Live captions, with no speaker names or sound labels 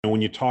And when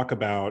you talk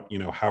about,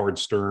 Howard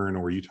Stern,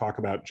 or you talk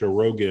about Joe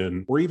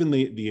Rogan, or even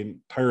the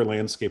entire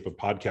landscape of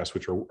podcasts,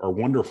 which are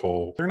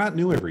wonderful, they're not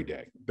new every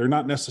day. They're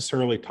not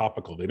necessarily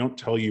topical. They don't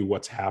tell you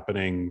what's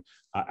happening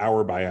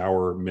hour by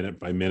hour, minute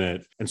by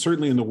minute. And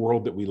certainly in the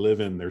world that we live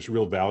in, there's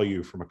real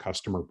value from a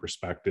customer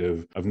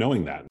perspective of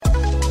knowing that.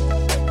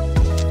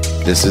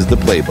 This is the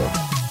playbook.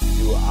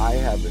 Do I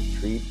have a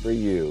treat for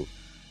you?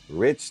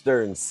 Rich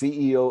Stern,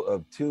 CEO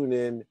of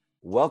TuneIn.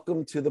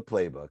 Welcome to the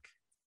playbook.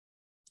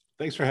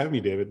 Thanks for having me,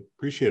 David.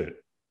 Appreciate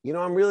it.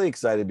 I'm really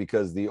excited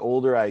because the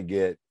older I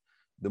get,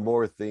 the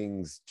more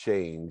things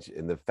change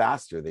and the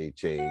faster they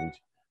change.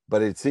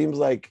 But it seems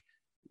like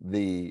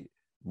the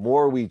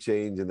more we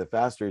change and the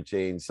faster it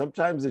changes,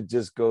 sometimes it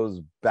just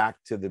goes back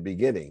to the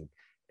beginning.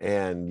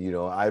 And,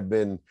 I've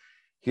been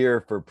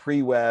here for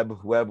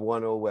pre-web, Web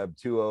 1.0, Web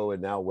 2.0,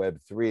 and now Web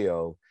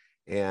 3.0.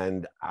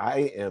 And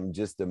I am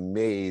just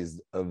amazed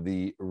of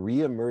the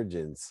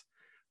re-emergence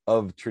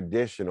of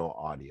traditional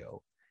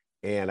audio.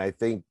 And I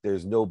think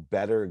there's no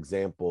better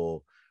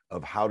example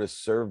of how to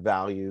serve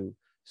value,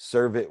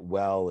 serve it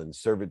well, and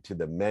serve it to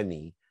the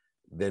many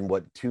than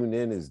what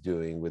TuneIn is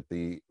doing with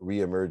the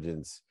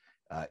re-emergence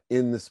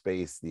in the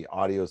space, the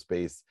audio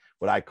space,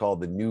 what I call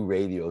the new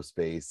radio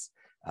space.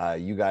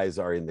 You guys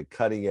are in the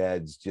cutting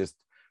edge, just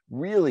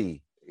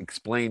really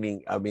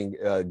explaining,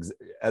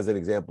 as an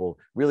example,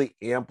 really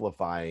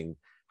amplifying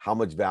how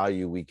much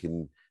value we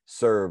can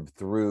serve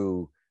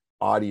through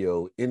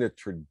audio in a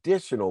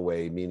traditional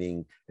way,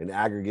 meaning an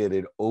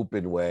aggregated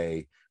open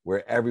way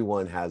where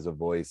everyone has a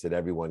voice and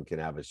everyone can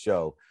have a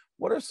show.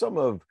 What are some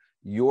of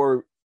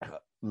your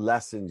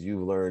lessons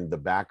you've learned, the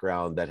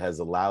background that has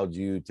allowed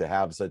you to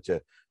have such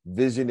a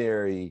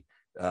visionary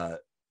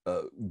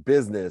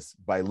business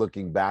by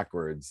looking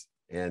backwards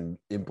and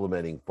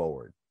implementing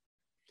forward?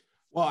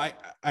 Well,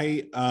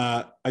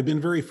 I've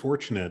been very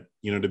fortunate,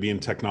 to be in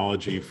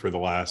technology for the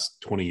last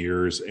 20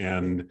 years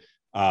and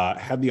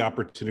had the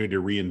opportunity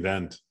to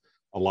reinvent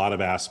a lot of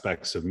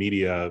aspects of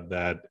media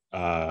that,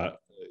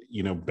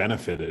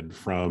 benefited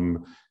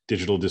from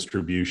digital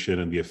distribution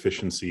and the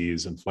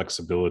efficiencies and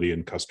flexibility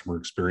and customer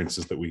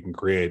experiences that we can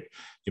create.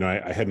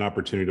 I had an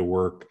opportunity to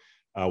work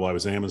while I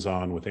was at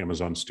Amazon with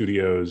Amazon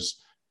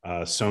Studios,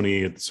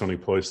 Sony at the Sony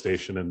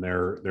PlayStation and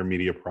their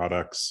media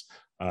products,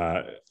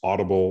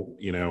 Audible,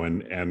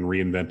 and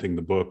reinventing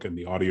the book and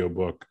the audio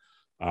book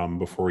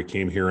before we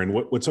came here. And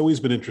what's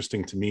always been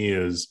interesting to me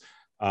is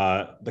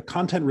the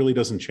content really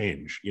doesn't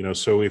change.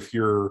 So if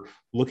you're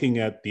looking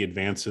at the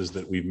advances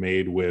that we've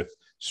made with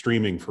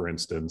streaming, for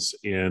instance,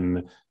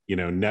 in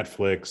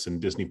Netflix and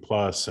Disney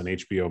Plus and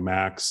HBO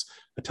Max,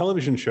 a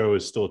television show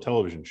is still a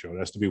television show. It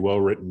has to be well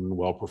written,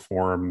 well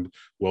performed,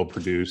 well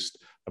produced.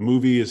 A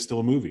movie is still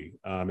a movie.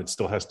 It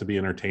still has to be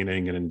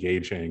entertaining and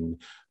engaging.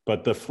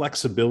 But the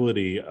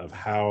flexibility of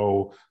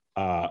how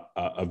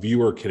a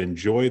viewer can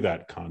enjoy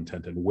that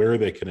content and where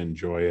they can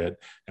enjoy it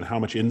and how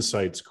much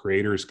insights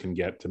creators can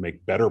get to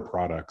make better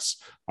products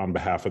on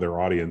behalf of their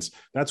audience,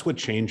 that's what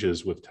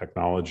changes with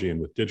technology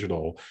and with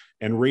digital.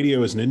 And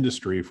radio as an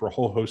industry, for a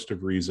whole host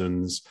of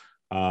reasons,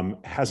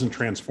 hasn't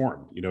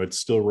transformed. It's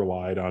still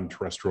relied on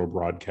terrestrial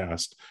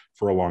broadcast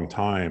for a long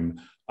time.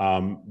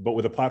 But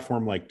with a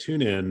platform like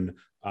TuneIn,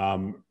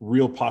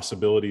 real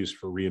possibilities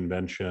for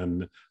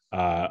reinvention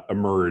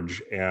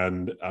emerge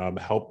and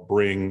help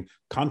bring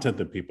content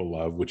that people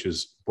love, which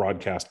is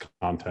broadcast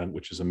content,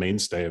 which is a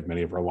mainstay of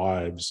many of our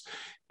lives,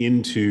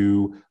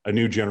 into a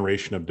new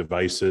generation of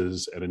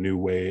devices and a new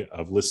way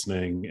of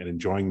listening and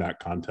enjoying that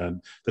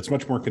content that's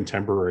much more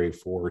contemporary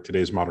for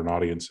today's modern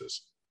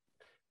audiences.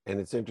 And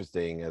it's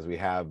interesting, as we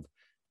have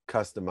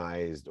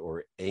customized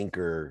or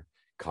anchor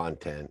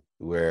content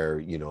where,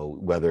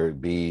 whether it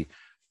be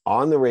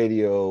on the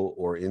radio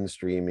or in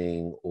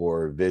streaming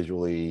or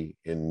visually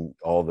in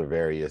all the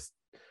various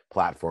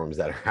platforms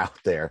that are out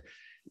there,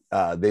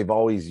 they've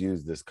always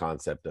used this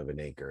concept of an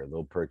anchor.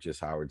 They'll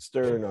purchase Howard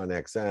Stern on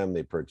XM.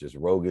 They purchase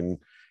Rogan,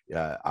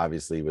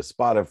 obviously with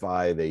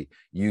Spotify. They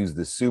use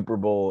the Super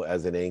Bowl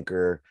as an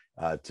anchor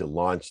to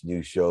launch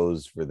new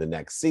shows for the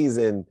next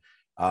season.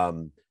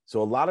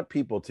 So a lot of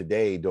people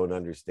today don't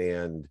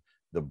understand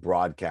the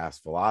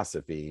broadcast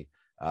philosophy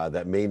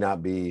that may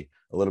not be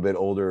a little bit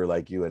older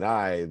like you and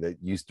I, that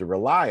used to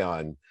rely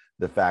on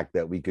the fact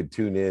that we could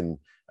tune in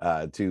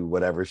to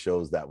whatever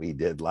shows that we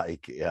did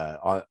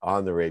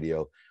on the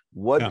radio.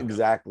 What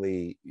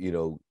exactly,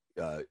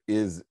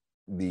 is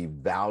the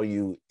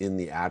value in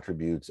the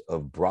attributes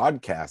of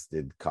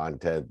broadcasted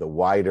content, the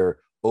wider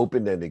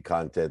open-ended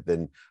content,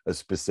 than a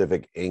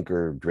specific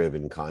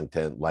anchor-driven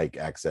content like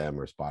XM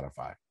or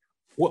Spotify?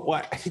 Well,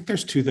 I think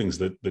there's two things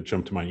that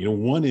jump to mind.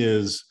 One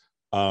is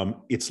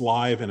it's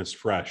live and it's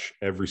fresh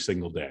every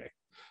single day.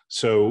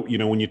 So,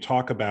 when you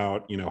talk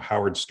about,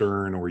 Howard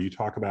Stern, or you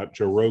talk about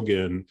Joe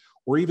Rogan,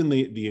 or even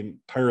the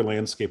entire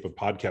landscape of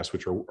podcasts,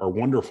 which are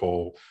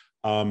wonderful,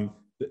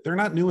 they're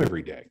not new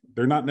every day.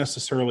 They're not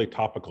necessarily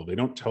topical. They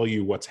don't tell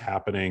you what's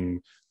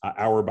happening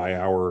hour by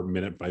hour,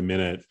 minute by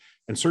minute.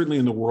 And certainly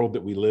in the world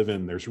that we live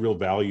in, there's real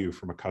value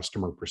from a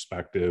customer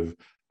perspective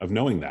of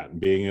knowing that and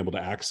being able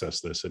to access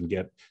this and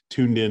get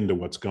tuned into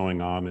what's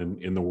going on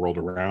in the world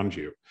around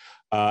you.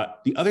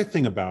 The other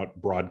thing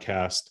about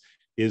broadcast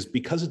is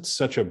because it's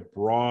such a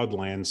broad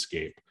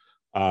landscape,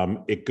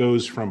 it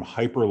goes from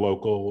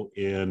hyper-local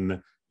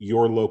in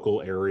your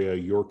local area,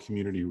 your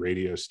community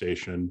radio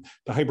station,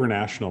 to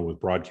hyper-national with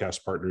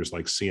broadcast partners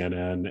like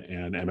CNN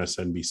and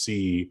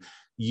MSNBC.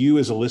 You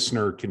as a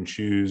listener can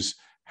choose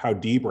how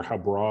deep or how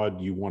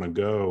broad you want to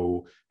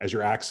go as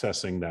you're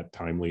accessing that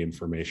timely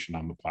information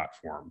on the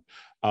platform.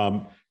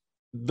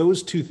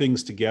 Those two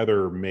things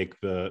together make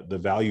the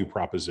value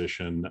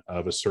proposition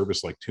of a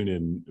service like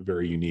TuneIn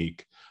very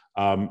unique.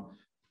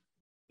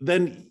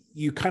 Then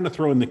you kind of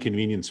throw in the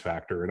convenience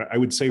factor. And I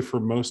would say for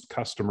most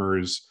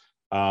customers,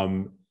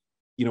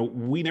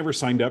 we never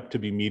signed up to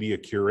be media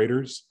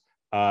curators,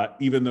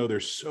 even though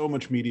there's so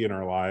much media in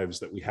our lives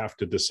that we have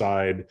to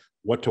decide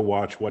what to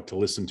watch, what to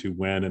listen to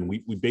when, and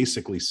we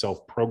basically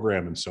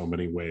self-program in so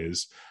many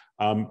ways.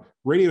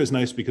 Radio is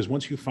nice because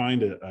once you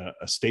find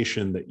a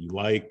station that you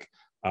like,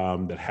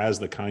 that has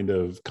the kind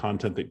of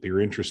content that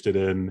you're interested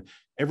in,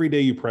 every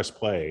day you press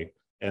play,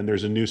 and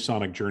there's a new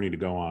sonic journey to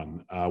go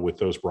on with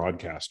those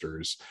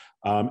broadcasters.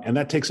 And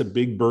that takes a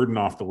big burden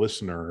off the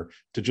listener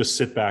to just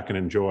sit back and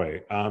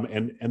enjoy.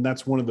 And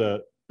that's one of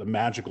the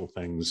magical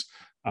things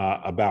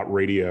about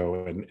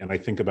radio. And I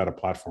think about a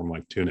platform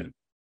like TuneIn.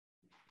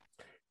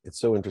 It's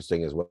so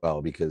interesting as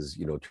well, because,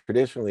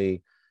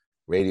 traditionally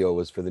radio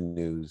was for the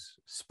news,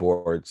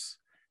 sports,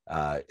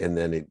 and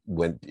then it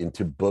went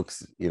into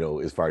books,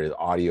 as far as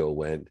audio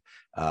went.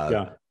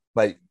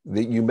 But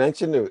you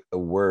mentioned a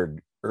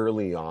word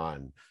early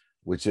on,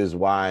 which is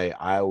why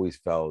I always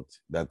felt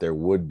that there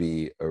would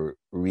be a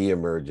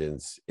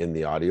re-emergence in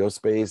the audio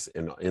space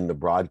and in the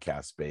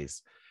broadcast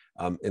space.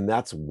 And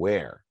that's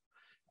where,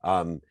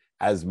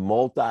 as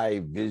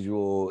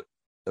multi-visual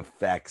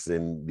effects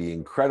and the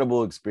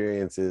incredible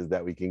experiences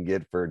that we can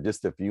get for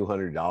just a few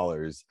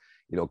 $100s,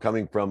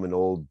 coming from an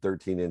old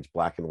 13-inch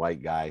black and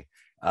white guy.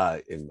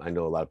 And I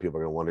know a lot of people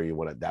are going to wonder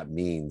what that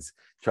means.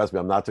 Trust me,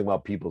 I'm not talking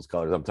about people's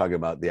colors. I'm talking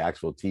about the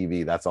actual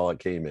TV. That's all it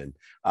came in.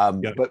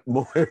 But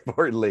more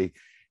importantly,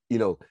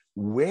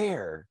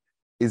 where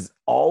is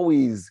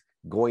always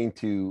going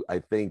to, I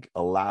think,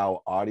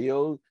 allow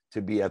audio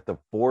to be at the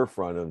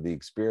forefront of the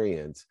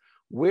experience.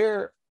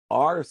 Where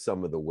are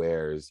some of the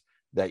wares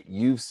that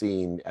you've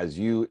seen, as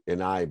you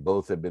and I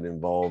both have been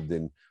involved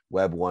in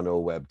Web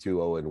 1.0, Web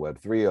 2.0, and Web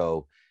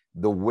 3.0?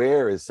 The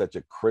where is such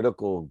a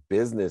critical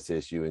business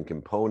issue and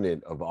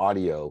component of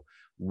audio.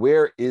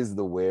 Where is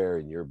the where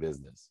in your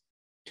business?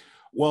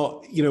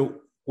 Well,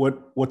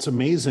 what's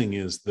amazing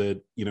is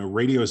that,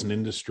 radio as an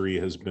industry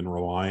has been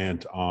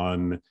reliant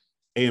on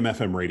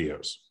AM/FM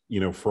radios,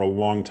 for a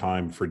long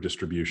time for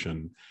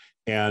distribution.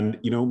 And,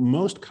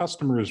 most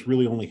customers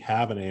really only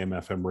have an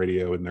AM/FM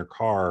radio in their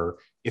car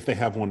if they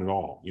have one at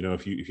all.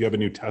 If you have a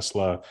new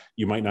Tesla,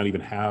 you might not even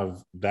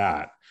have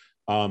that.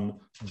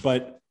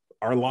 But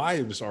our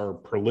lives are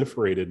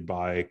proliferated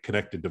by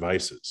connected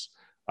devices.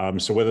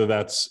 So whether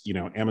that's,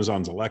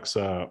 Amazon's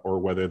Alexa, or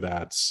whether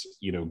that's,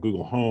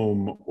 Google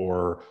Home,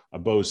 or a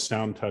Bose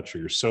SoundTouch, or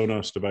your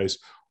Sonos device,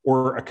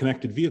 or a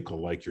connected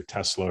vehicle like your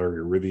Tesla or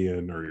your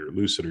Rivian or your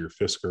Lucid or your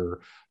Fisker,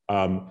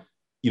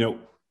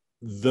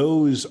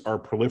 those are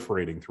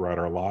proliferating throughout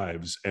our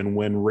lives. And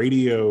when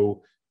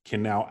radio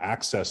can now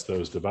access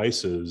those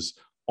devices,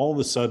 all of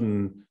a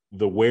sudden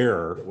the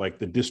wear, like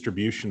the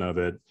distribution of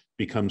it,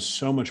 becomes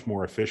so much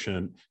more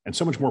efficient and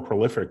so much more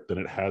prolific than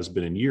it has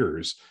been in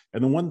years.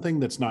 And the one thing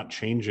that's not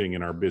changing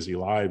in our busy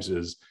lives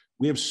is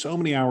we have so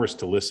many hours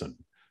to listen.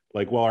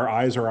 Like while our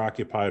eyes are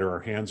occupied or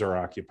our hands are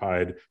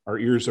occupied, our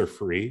ears are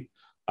free.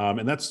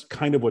 And that's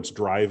kind of what's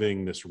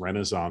driving this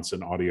renaissance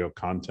in audio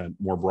content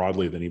more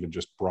broadly than even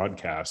just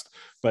broadcast.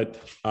 But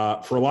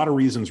for a lot of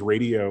reasons,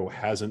 radio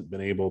hasn't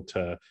been able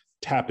to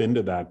tap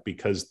into that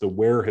because the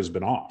wear has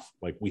been off.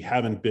 Like we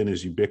haven't been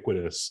as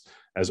ubiquitous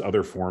as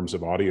other forms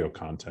of audio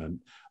content.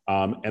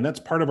 And that's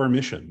part of our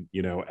mission,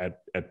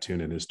 at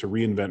TuneIn, is to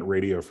reinvent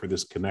radio for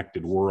this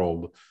connected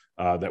world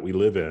that we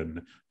live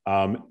in.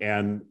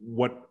 And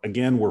what,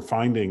 again, we're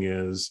finding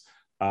is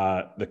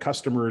the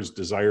customer's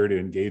desire to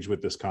engage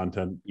with this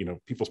content,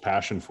 people's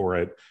passion for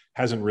it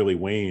hasn't really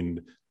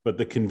waned, but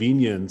the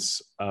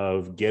convenience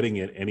of getting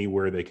it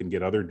anywhere they can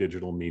get other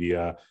digital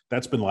media,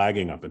 that's been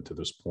lagging up until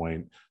this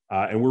point.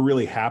 And we're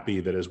really happy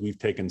that as we've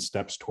taken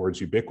steps towards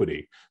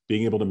ubiquity,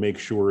 being able to make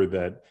sure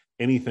that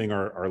anything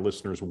our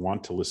listeners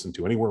want to listen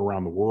to anywhere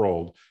around the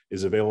world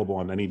is available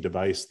on any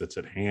device that's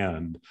at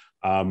hand,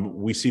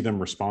 we see them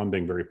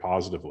responding very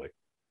positively.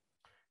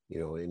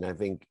 And I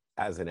think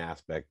as an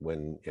aspect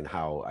in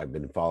how I've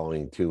been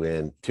following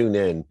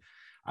TuneIn,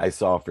 I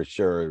saw for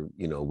sure,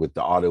 with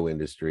the auto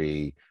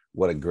industry,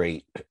 what a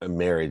great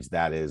marriage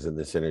that is, and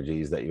the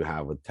synergies that you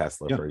have with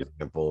Tesla, for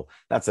example.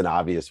 That's an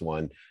obvious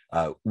one.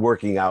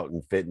 Working out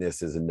and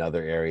fitness is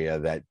another area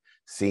that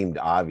seemed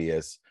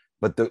obvious.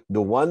 But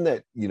the one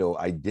that,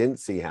 I didn't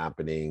see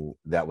happening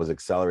that was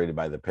accelerated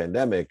by the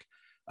pandemic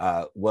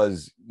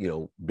was,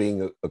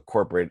 being a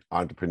corporate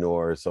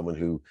entrepreneur, someone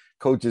who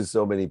coaches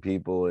so many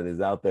people and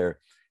is out there,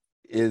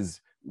 is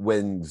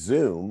when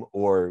Zoom,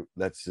 or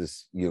let's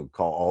just,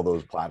 call all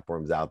those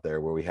platforms out there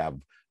where we have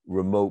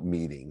remote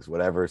meetings,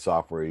 whatever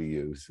software you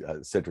use,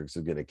 Citrix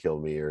is going to kill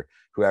me, or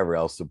whoever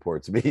else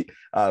supports me.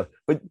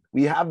 But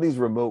we have these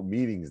remote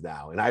meetings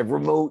now, and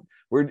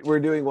we're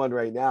doing one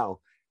right now.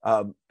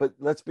 But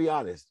let's be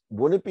honest,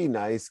 wouldn't it be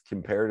nice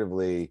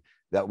comparatively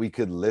that we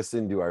could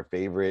listen to our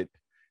favorite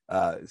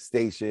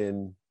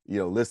station,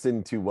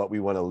 listen to what we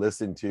want to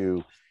listen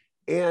to,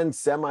 and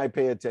semi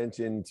pay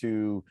attention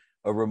to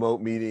a remote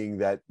meeting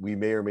that we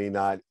may or may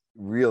not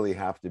really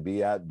have to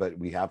be at, but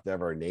we have to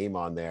have our name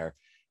on there.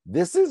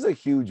 This is a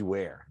huge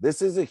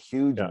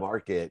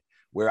market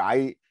where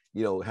I,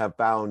 have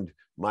found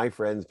my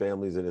friends,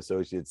 families, and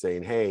associates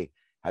saying, hey,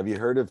 have you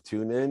heard of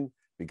TuneIn?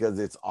 Because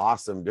it's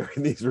awesome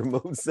during these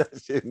remote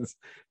sessions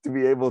to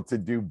be able to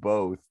do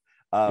both.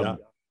 Are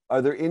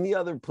there any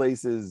other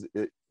places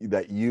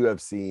that you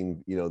have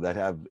seen, that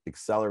have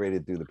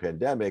accelerated through the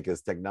pandemic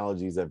as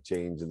technologies have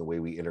changed in the way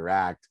we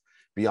interact?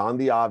 Beyond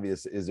the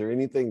obvious, is there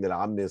anything that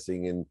I'm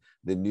missing in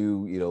the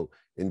new,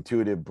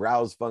 intuitive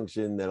browse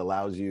function that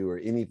allows you, or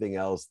anything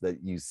else that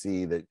you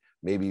see that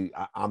maybe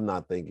I'm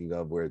not thinking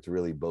of where it's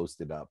really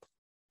boasted up?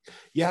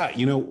 Yeah,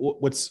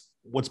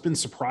 what's been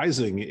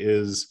surprising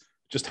is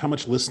just how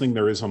much listening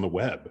there is on the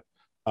web.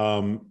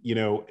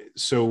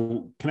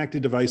 So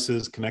connected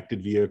devices,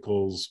 connected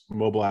vehicles,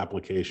 mobile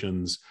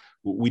applications,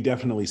 we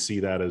definitely see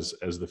that as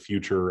the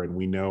future, and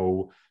we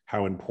know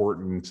how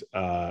important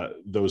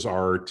those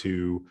are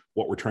to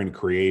what we're trying to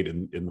create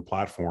in the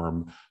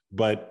platform.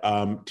 But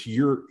to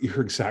your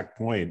exact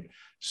point,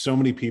 so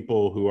many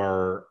people who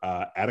are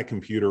at a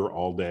computer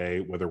all day,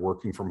 whether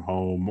working from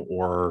home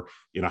or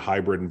in a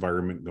hybrid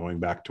environment going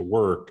back to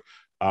work,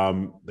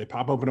 they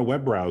pop open a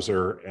web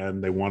browser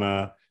and they want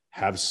to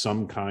have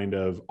some kind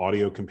of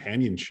audio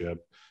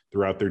companionship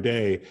throughout their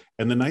day.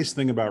 And the nice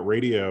thing about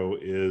radio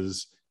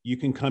is you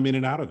can come in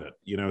and out of it.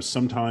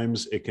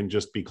 Sometimes it can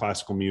just be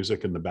classical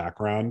music in the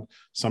background.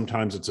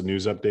 Sometimes it's a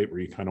news update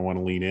where you kind of want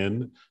to lean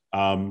in.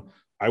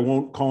 I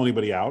won't call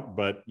anybody out,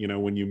 but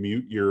when you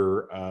mute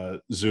your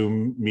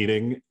Zoom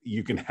meeting,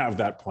 you can have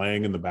that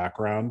playing in the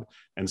background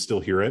and still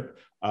hear it.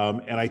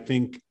 And I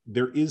think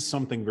there is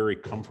something very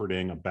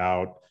comforting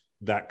about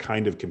that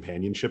kind of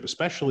companionship,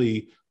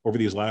 especially over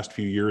these last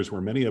few years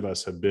where many of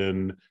us have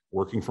been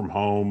working from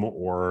home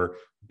or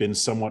been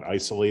somewhat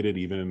isolated,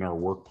 even in our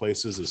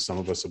workplaces, as some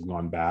of us have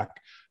gone back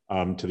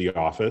to the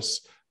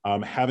office.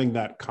 Having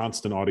that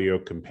constant audio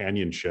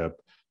companionship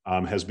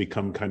has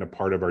become kind of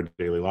part of our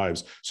daily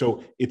lives.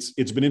 So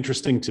it's been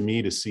interesting to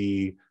me to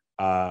see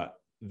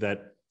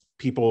that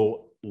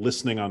people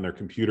listening on their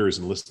computers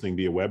and listening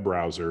via web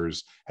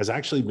browsers has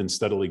actually been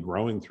steadily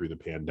growing through the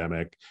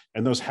pandemic.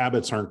 And those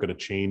habits aren't going to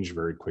change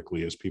very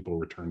quickly as people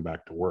return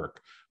back to work.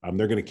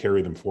 They're going to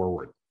carry them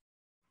forward.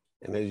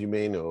 And as you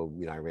may know,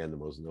 I ran the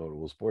most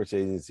notable sports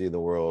agency in the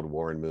world,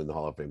 Warren Moon, the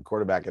Hall of Fame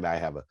quarterback, and I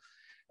have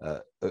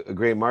a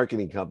great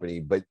marketing company.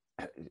 But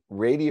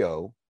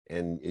radio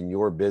and in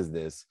your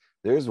business,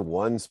 there's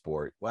one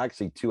sport, well,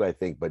 actually two, I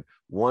think, but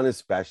one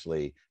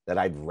especially that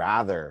I'd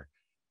rather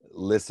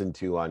listen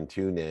to on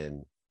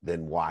TuneIn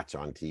than watch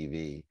on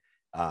TV,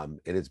 and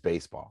it's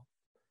baseball.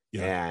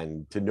 Yeah.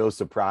 And to no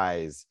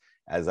surprise,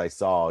 as I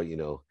saw,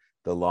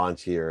 the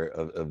launch here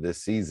of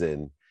this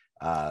season,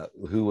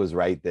 who was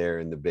right there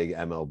in the big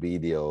MLB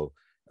deal,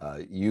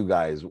 you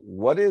guys.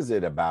 What is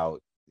it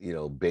about,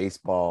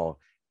 baseball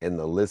and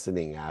the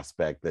listening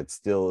aspect that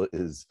still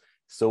is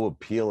so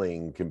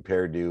appealing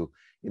compared to,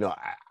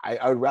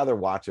 I would rather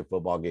watch a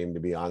football game, to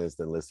be honest,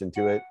 than listen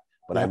to it.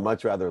 But I'd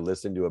much rather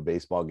listen to a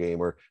baseball game,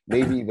 or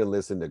maybe even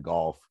listen to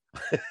golf.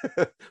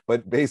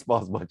 But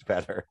baseball is much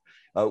better.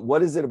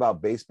 What is it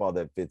about baseball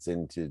that fits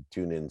into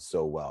TuneIn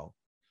so well?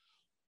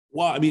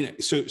 Well, I mean,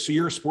 so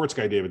you're a sports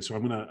guy, David. So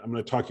I'm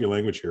gonna talk your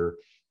language here.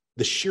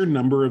 The sheer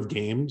number of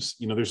games,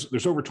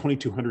 there's over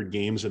 2,200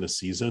 games in a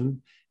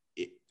season.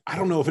 I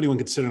don't know if anyone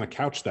could sit on a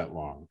couch that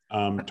long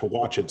to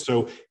watch it.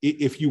 So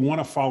if you want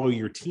to follow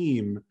your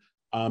team,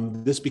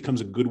 this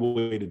becomes a good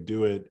way to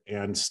do it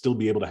and still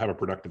be able to have a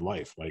productive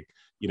life. Like,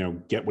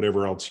 get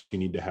whatever else you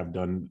need to have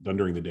done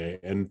during the day.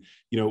 And,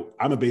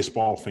 I'm a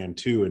baseball fan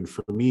too. And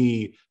for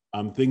me,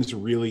 things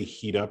really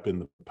heat up in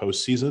the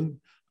postseason.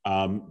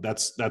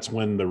 That's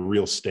when the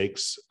real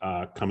stakes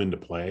come into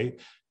play.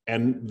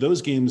 And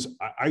those games,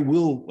 I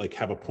will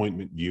have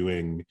appointment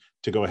viewing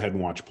to go ahead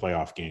and watch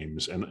playoff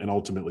games and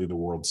ultimately the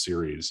World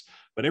Series.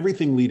 But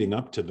everything leading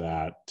up to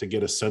that, to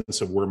get a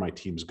sense of where my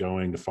team's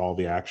going, to follow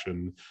the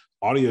action,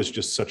 audio is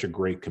just such a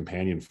great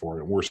companion for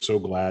it. And we're so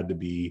glad to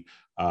be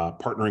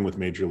partnering with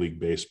Major League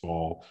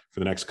Baseball for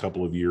the next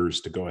couple of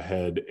years to go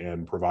ahead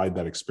and provide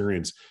that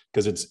experience,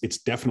 because it's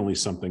definitely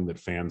something that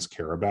fans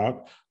care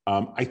about.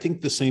 I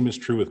think the same is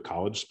true with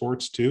college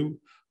sports too.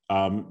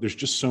 There's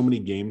just so many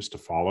games to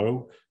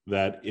follow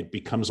that it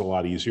becomes a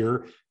lot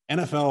easier.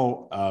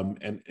 NFL,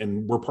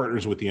 and we're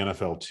partners with the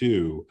NFL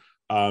too.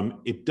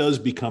 It does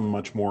become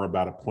much more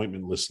about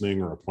appointment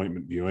listening or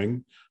appointment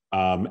viewing.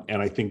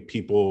 And I think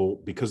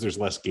people, because there's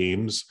less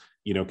games,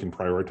 can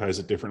prioritize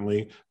it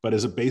differently. But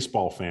as a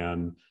baseball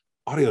fan,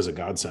 audio is a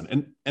godsend.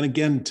 And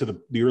again, to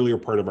the earlier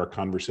part of our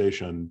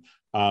conversation,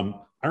 I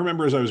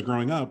remember as I was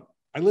growing up,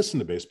 I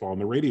listened to baseball on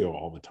the radio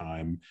all the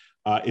time.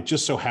 It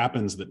just so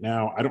happens that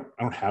now I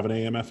don't have an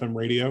AM/FM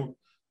radio,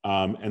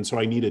 and so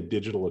I need a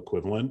digital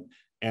equivalent.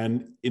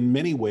 And in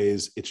many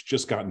ways, it's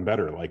just gotten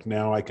better. Like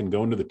now I can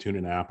go into the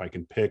TuneIn app, I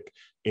can pick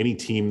any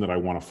team that I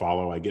want to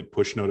follow. I get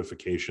push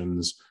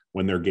notifications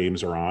when their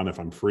games are on. If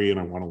I'm free and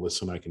I want to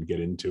listen, I can get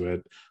into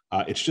it.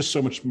 It's just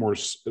so much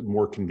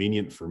more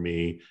convenient for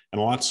me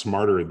and a lot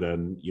smarter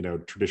than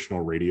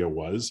traditional radio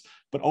was.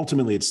 But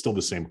ultimately, it's still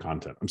the same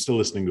content. I'm still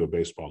listening to a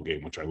baseball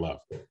game, which I love.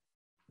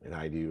 And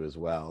I do as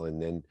well.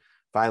 And then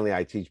finally,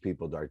 I teach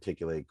people to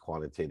articulate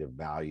quantitative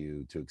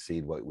value to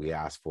exceed what we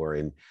ask for.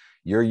 And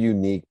your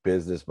unique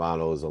business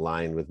model is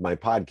aligned with my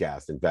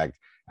podcast. In fact,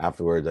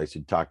 afterwards, I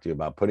should talk to you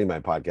about putting my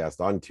podcast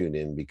on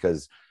TuneIn,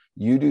 because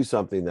you do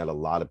something that a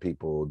lot of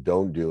people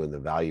don't do in the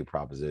value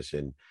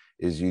proposition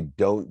is you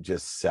don't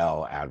just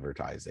sell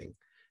advertising.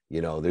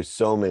 There's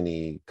so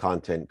many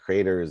content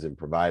creators and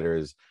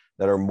providers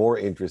that are more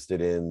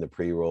interested in the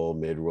pre-roll,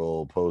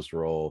 mid-roll,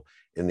 post-roll,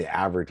 in the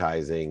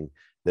advertising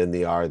than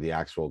they are the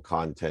actual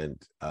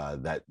content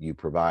that you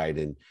provide.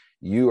 And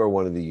you are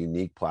one of the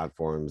unique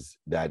platforms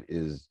that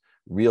is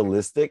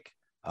realistic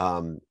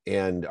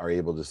and are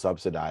able to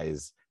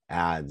subsidize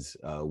ads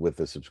with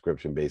a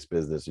subscription-based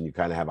business. And you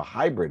kind of have a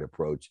hybrid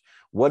approach.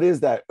 What is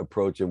that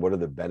approach and what are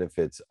the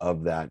benefits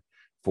of that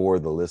for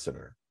the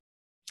listener?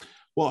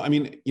 Well, I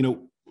mean,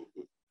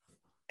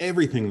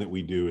 everything that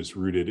we do is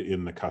rooted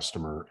in the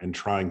customer and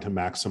trying to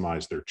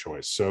maximize their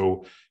choice.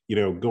 So,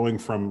 going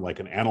from like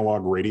an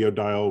analog radio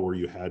dial where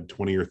you had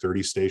 20 or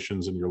 30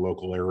 stations in your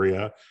local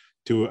area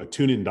to a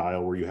tune-in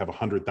dial where you have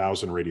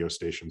 100,000 radio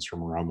stations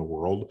from around the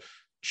world,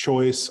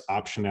 choice,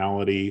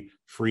 optionality,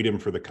 freedom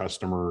for the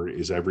customer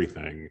is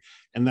everything.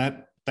 And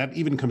that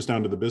even comes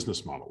down to the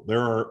business model.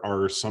 There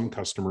are some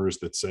customers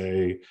that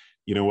say,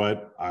 you know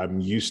what, I'm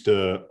used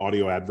to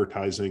audio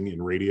advertising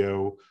in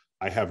radio.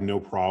 I have no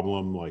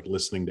problem like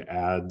listening to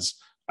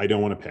ads. I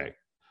don't want to pay.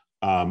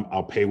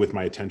 I'll pay with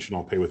my attention.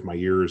 I'll pay with my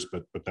ears,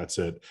 but that's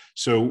it.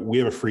 So we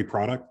have a free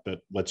product that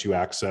lets you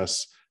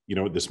access,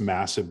 this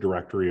massive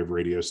directory of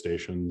radio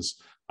stations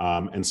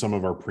and some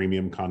of our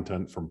premium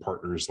content from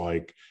partners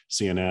like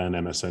CNN,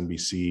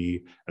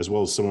 MSNBC, as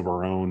well as some of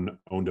our own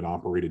owned and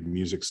operated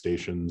music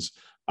stations.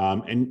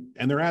 And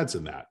there are ads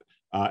in that.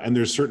 And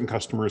there's certain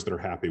customers that are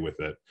happy with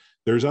it.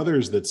 There's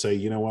others that say,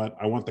 you know what,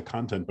 I want the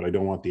content, but I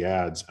don't want the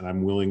ads. And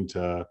I'm willing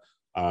to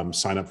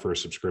sign up for a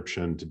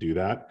subscription to do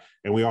that.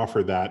 And we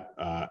offer that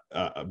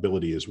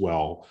ability as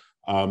well.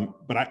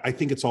 But I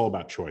think it's all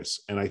about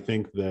choice. And I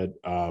think that,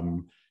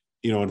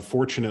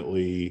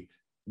 unfortunately,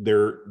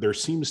 there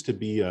seems to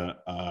be an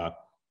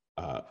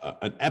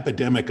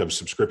epidemic of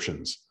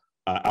subscriptions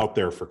out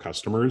there for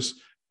customers.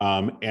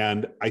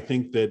 And I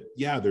think that,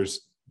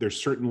 there's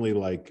certainly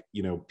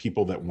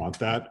people that want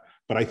that.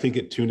 But I think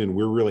at TuneIn,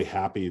 we're really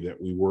happy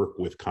that we work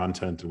with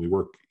content and we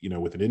work,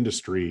 with an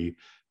industry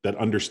that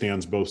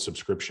understands both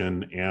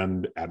subscription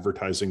and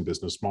advertising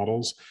business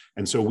models.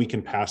 And so we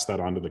can pass that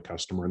on to the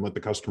customer and let the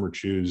customer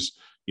choose,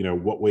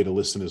 what way to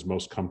listen is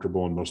most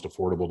comfortable and most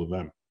affordable to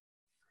them.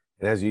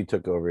 And as you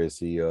took over as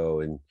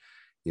CEO and,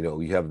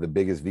 you have the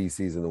biggest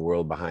VCs in the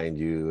world behind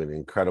you, an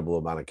incredible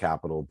amount of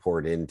capital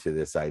poured into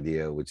this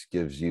idea, which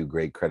gives you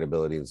great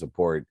credibility and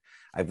support.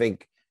 I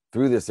think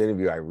through this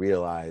interview, I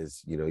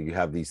realized, you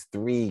have these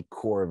three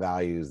core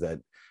values that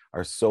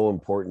are so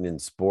important in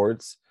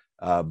sports,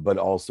 but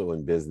also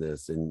in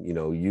business. And,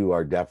 you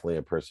are definitely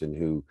a person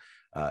who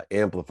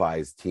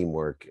amplifies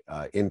teamwork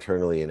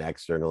internally and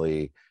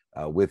externally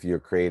with your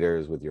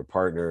creators, with your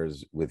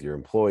partners, with your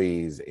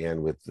employees,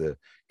 and with the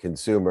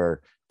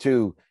consumer.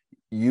 Two,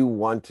 you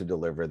want to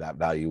deliver that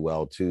value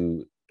well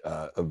to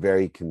a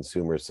very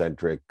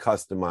consumer-centric,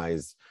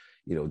 customized,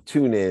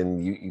 tune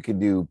in. You can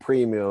do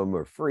premium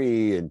or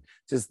free, and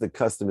just the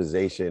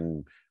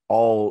customization,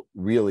 all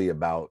really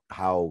about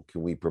how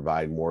can we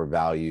provide more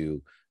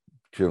value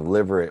to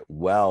deliver it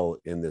well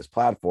in this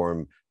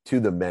platform to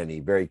the many,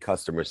 very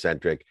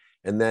customer-centric.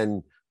 And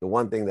then the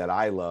one thing that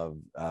I love,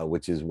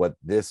 which is what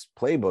this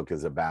playbook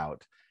is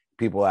about,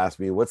 people ask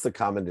me, what's the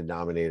common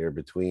denominator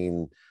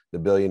between the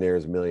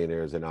billionaires,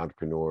 millionaires, and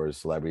entrepreneurs,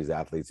 celebrities,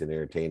 athletes, and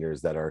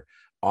entertainers that are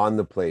on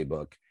the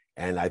playbook?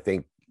 And I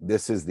think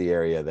this is the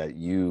area that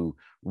you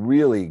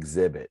really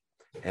exhibit.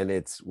 And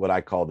it's what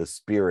I call the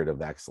spirit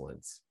of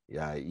excellence.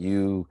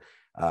 You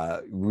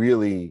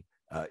really,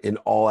 in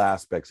all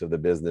aspects of the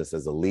business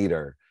as a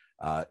leader,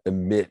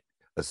 emit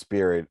a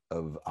spirit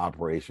of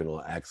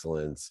operational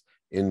excellence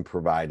in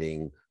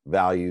providing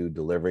value,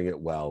 delivering it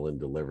well, and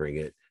delivering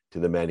it to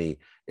the many.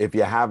 If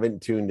you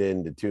haven't tuned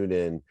in to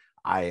TuneIn,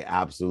 I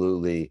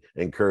absolutely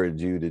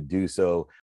encourage you to do so.